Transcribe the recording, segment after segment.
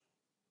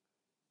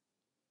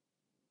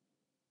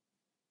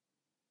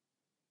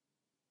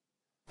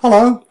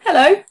Hello,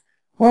 Hello.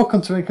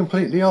 welcome to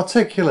Incompletely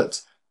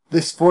Articulate.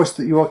 This voice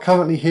that you are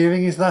currently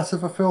hearing is that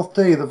of a Filth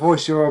D. The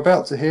voice you are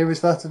about to hear is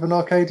that of an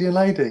Arcadian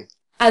lady.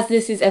 As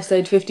this is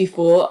episode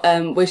 54,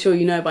 we're sure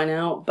you know by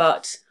now,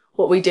 but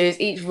what we do is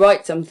each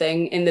write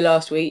something in the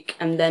last week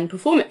and then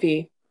perform it for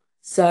you.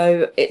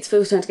 So it's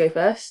Phil's turn to go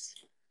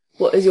first.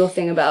 What is your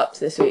thing about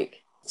this week?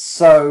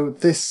 So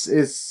this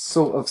is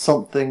sort of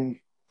something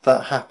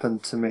that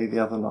happened to me the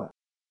other night.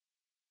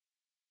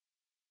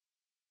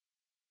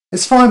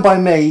 It's fine by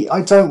me.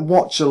 I don't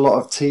watch a lot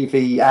of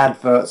TV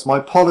adverts. My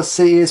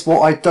policy is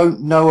what I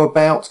don't know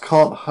about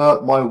can't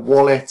hurt my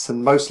wallet,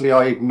 and mostly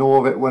I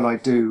ignore it when I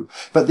do.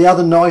 But the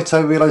other night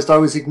I realised I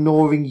was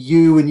ignoring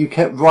you and you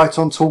kept right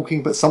on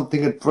talking, but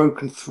something had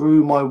broken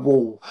through my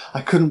wall. I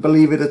couldn't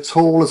believe it at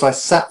all as I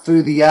sat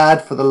through the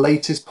ad for the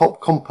latest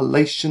pop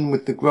compilation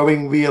with the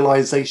growing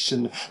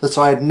realisation that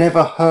I had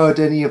never heard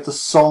any of the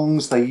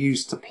songs they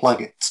used to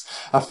plug it.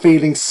 A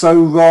feeling so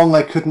wrong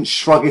I couldn't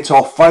shrug it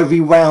off. I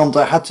rewound.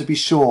 I had to be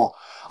sure.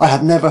 I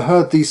had never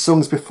heard these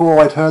songs before.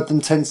 I'd heard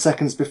them 10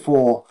 seconds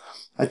before.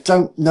 I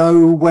don't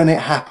know when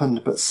it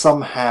happened, but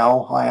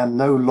somehow I am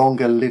no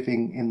longer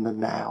living in the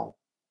now.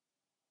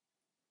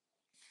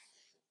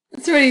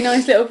 It's a really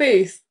nice little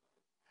piece.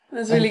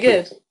 That's really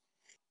good.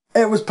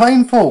 It was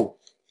painful.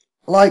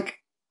 I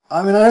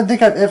don't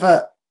think I've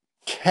ever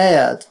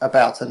cared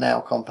about a Now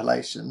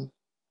compilation.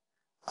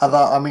 I've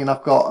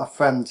got a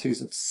friend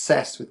who's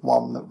obsessed with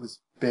one that was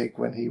big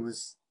when he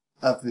was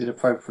of the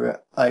appropriate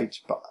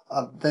age, but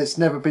there's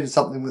never been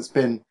something that's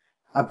been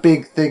a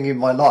big thing in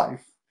my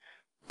life.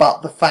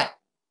 But the fact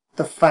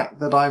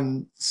that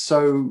I'm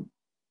so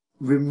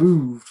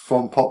removed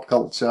from pop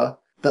culture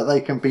that they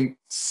can be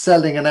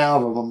selling an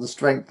album on the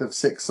strength of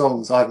 6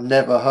 songs I've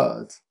never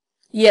heard.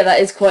 Yeah,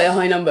 that is quite a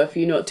high number for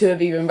you not to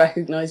have even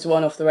recognised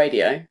one off the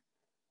radio.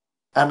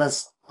 And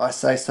as I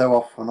say so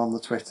often on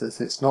the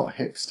Twitters, it's not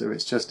hipster,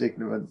 it's just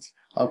ignorant.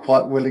 I'm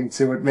quite willing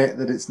to admit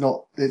that it's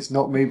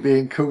not me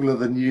being cooler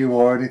than you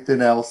or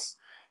anything else.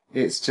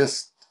 It's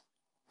just,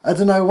 I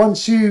don't know,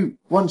 once you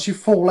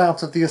fall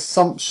out of the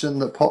assumption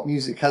that pop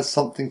music has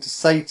something to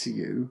say to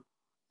you,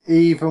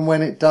 even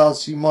when it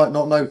does, you might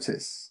not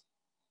notice.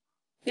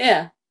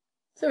 Yeah,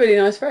 it's a really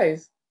nice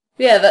phrase.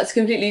 Yeah, that's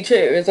completely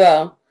true as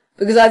well.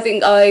 Because I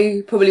think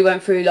I probably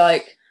went through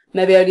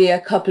maybe only a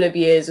couple of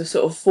years of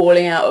sort of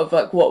falling out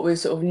of what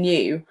was sort of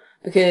new,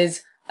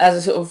 because as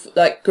I sort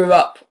of grew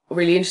up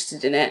really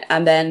interested in it,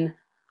 and then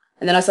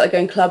I started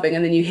going clubbing,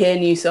 and then you hear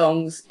new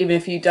songs even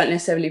if you don't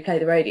necessarily play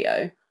the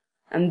radio.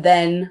 And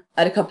then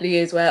I had a couple of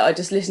years where I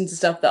just listened to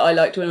stuff that I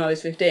liked when I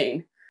was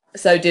 15,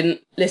 so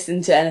didn't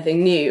listen to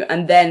anything new.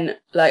 And then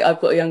I've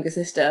got a younger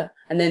sister,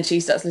 and then she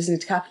starts listening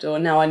to Capital,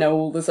 and now I know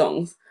all the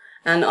songs,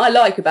 and I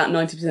like about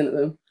 90% of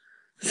them.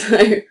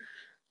 So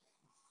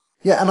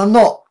Yeah, and I'm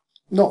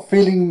not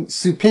feeling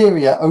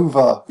superior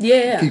over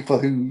yeah. people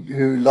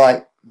who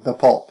like the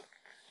pop.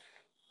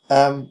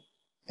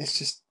 It's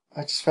just,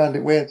 I just found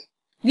it weird.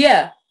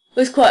 Yeah, it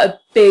was quite a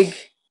big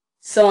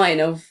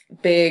sign of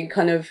being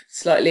kind of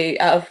slightly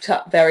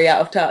very out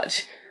of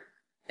touch,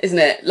 isn't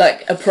it?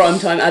 Like a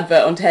primetime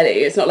advert on telly.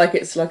 It's not like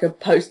it's like a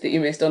post that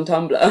you missed on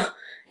Tumblr.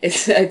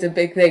 It's a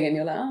big thing, and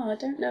you're like, oh, I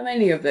don't know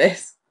any of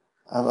this.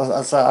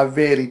 And so I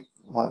really,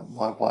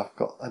 my wife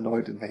got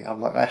annoyed at me.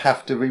 I'm like, I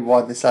have to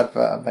rewind this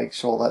advert and make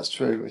sure that's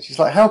true. And she's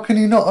like, how can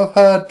you not have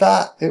heard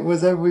that? It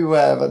was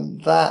everywhere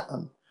and that.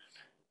 And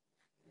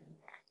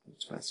it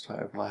just went straight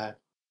over my head.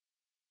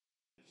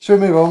 Shall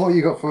we move on? What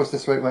you got for us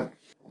this week, mate?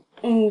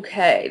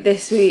 Okay,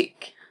 this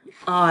week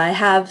I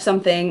have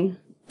something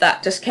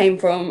that just came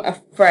from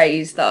a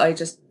phrase that I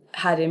just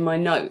had in my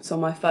notes on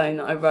my phone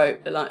that I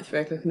wrote at 3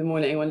 o'clock in the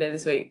morning one day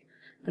this week,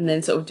 and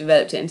then sort of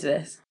developed it into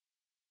this.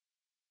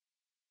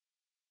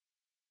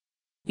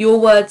 Your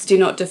words do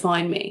not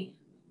define me.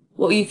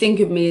 What you think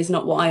of me is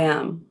not what I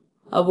am.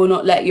 I will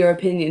not let your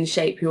opinions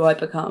shape who I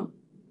become.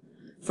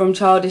 From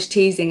childish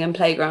teasing and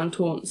playground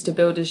taunts to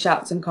builders'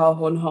 shouts and car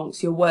horn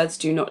honks, your words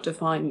do not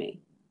define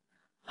me.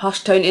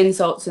 Hush-tone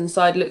insults and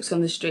side looks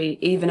on the street,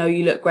 even though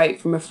you look great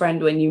from a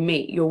friend when you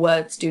meet, your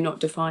words do not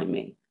define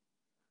me.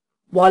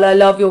 While I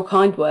love your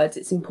kind words,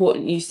 it's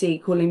important you see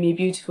calling me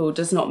beautiful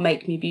does not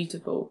make me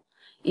beautiful.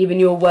 Even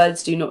your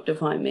words do not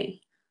define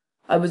me.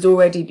 I was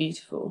already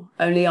beautiful.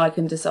 Only I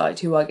can decide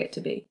who I get to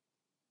be.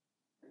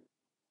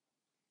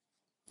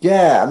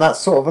 Yeah, and that's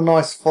sort of a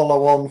nice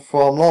follow-on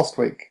from last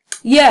week.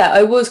 Yeah,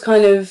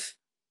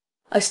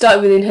 I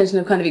started with the intention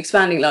of kind of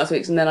expanding last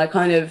week's, and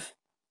then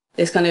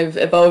this kind of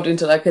evolved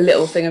into like a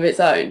little thing of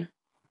its own.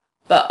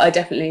 But I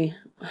definitely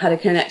had a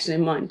connection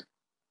in mind.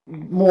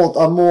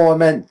 I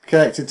meant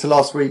connected to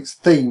last week's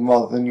theme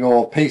rather than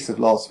your piece of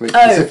last week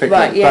Oh, specifically.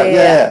 right, But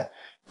yeah.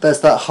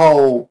 there's that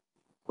whole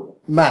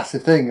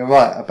massive thing, you're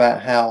right,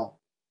 about how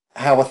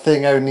a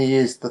thing only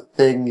is the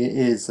thing it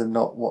is and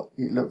not what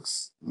it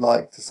looks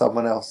like to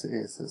someone else it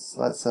is.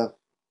 That's a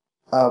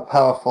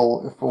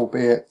powerful, if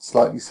albeit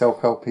slightly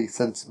self-helpy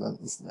sentiment,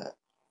 isn't it?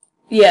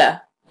 Yeah,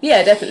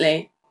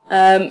 definitely.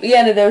 No,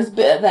 there was a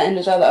bit at that end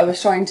as well that I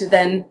was trying to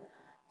then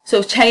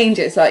sort of change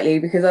it slightly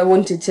because I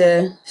wanted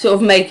to sort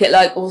of make it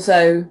like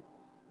also,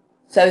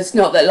 so it's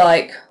not that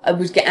like I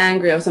would get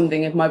angry or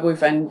something if my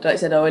boyfriend like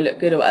said, oh, I look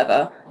good or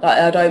whatever. Like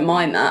I don't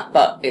mind that,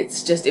 but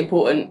it's just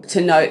important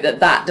to note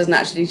that that doesn't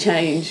actually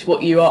change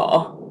what you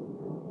are.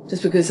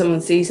 Just because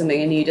someone sees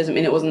something in you doesn't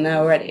mean it wasn't there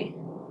already.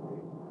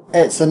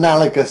 It's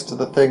analogous to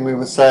the thing we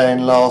were saying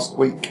last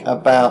week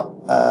about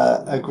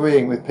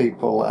agreeing with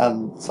people,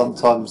 and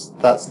sometimes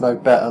that's no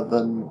better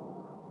than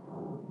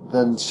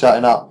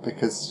shutting up,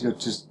 because you're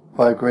just,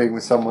 by agreeing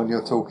with someone,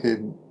 you're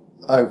talking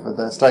over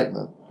their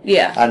statement.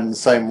 Yeah. And in the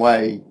same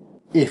way,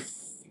 if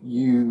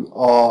you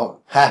are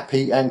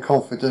happy and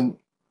confident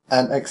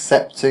and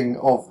accepting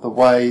of the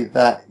way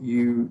that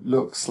you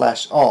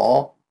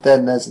look/are,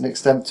 then there's an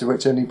extent to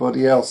which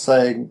anybody else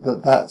saying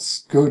that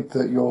that's good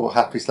that you're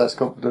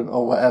happy/confident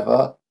or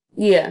whatever,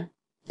 Yeah,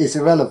 is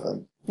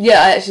irrelevant.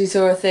 Yeah, I actually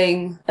saw a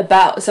thing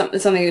about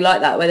something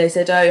like that where they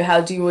said, oh, how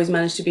do you always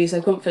manage to be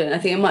so confident? I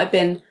think it might have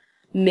been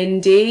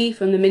Mindy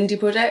from the Mindy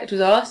Project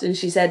was asked, and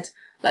she said,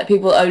 like,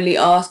 people only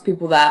ask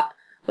people that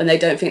when they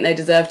don't think they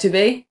deserve to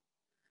be.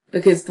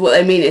 Because what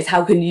they mean is,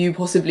 how can you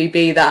possibly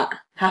be that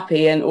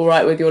happy and all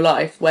right with your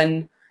life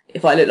when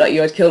if I looked like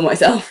you, I'd kill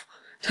myself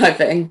type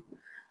thing.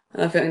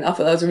 And I thought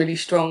that was a really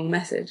strong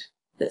message,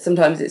 that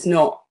sometimes it's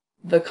not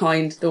the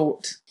kind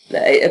thought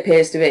that it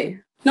appears to be.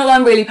 Not that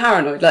I'm really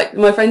paranoid. Like,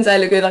 my friends say I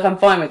look good, like, I'm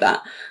fine with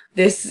that.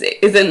 This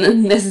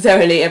isn't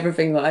necessarily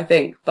everything that I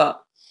think,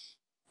 but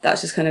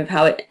that's just kind of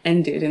how it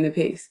ended in the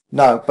piece.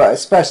 No, but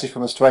especially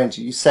from a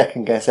stranger, you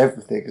second guess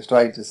everything a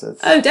stranger says.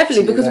 Oh,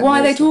 definitely, because why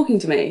are they talking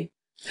to me?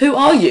 Who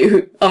are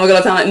you? Oh my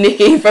god, I sound like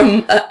Nikki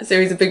from a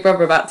series of Big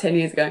Brother about 10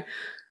 years ago.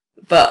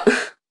 But,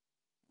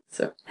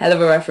 so, hell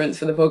of a reference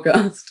for the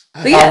podcast.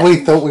 But yeah. And we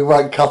thought we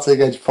weren't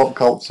cutting edge pop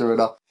culture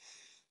enough.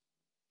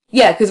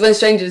 Yeah, because when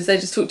strangers, they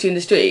just talk to you in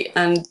the street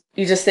and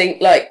you just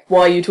think, like,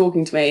 why are you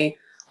talking to me?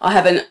 I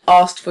haven't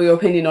asked for your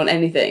opinion on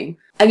anything.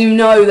 And you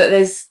know that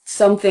there's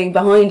something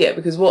behind it,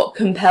 because what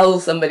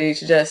compels somebody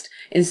to just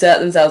insert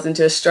themselves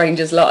into a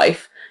stranger's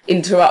life,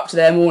 interrupt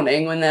their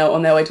morning when they're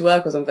on their way to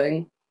work or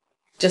something,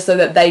 just so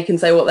that they can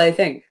say what they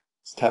think?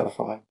 It's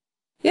terrifying.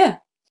 Yeah.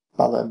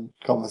 But then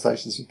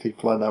conversations with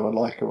people I know and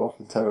like are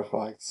often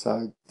terrifying.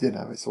 So,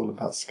 it's all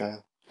about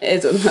scale. It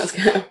is all about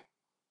scale.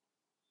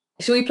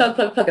 Shall we plug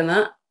on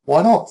that?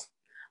 Why not?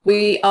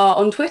 We are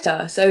on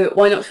Twitter, so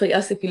why not tweet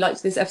us if you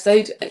liked this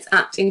episode? It's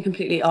at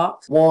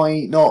incompletelyart.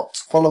 Why not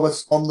follow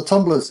us on the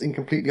Tumblrs,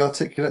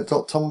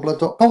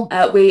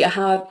 incompletelyarticulate.tumblr.com? We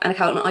have an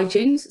account on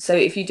iTunes, so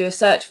if you do a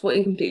search for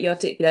Incompletely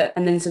Articulate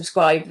and then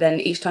subscribe, then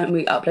each time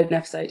we upload an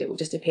episode, it will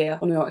just appear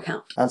on your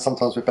account. And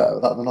sometimes we're better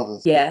at that than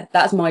others. Yeah,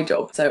 that's my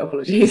job, so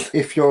apologies.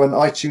 If you're an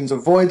iTunes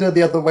avoider,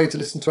 the other way to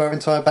listen to our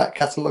entire back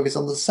catalogue is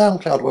on the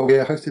SoundCloud, where we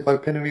are hosted by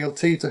Pinwheel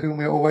T, to whom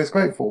we are always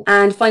grateful.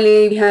 And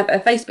finally, we have a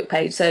Facebook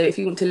page, so if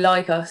you want to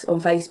like us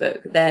on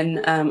Facebook,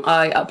 then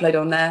I upload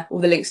on there all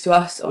the links to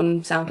us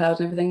on SoundCloud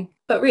and everything.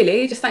 But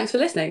really, just thanks for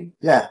listening.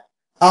 Yeah.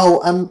 Oh,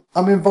 and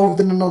I'm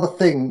involved in another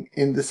thing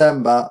in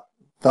December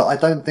that I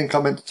don't think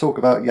I'm meant to talk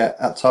about yet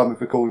at time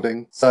of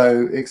recording,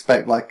 so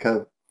expect like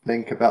a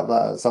link about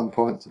that at some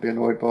point to be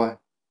annoyed by.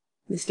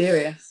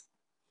 Mysterious.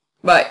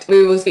 Right,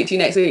 we will speak to you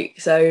next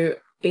week, so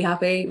be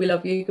happy, we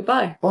love you,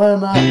 goodbye. Bye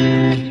now.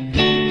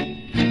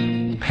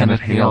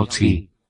 Pinwheel T.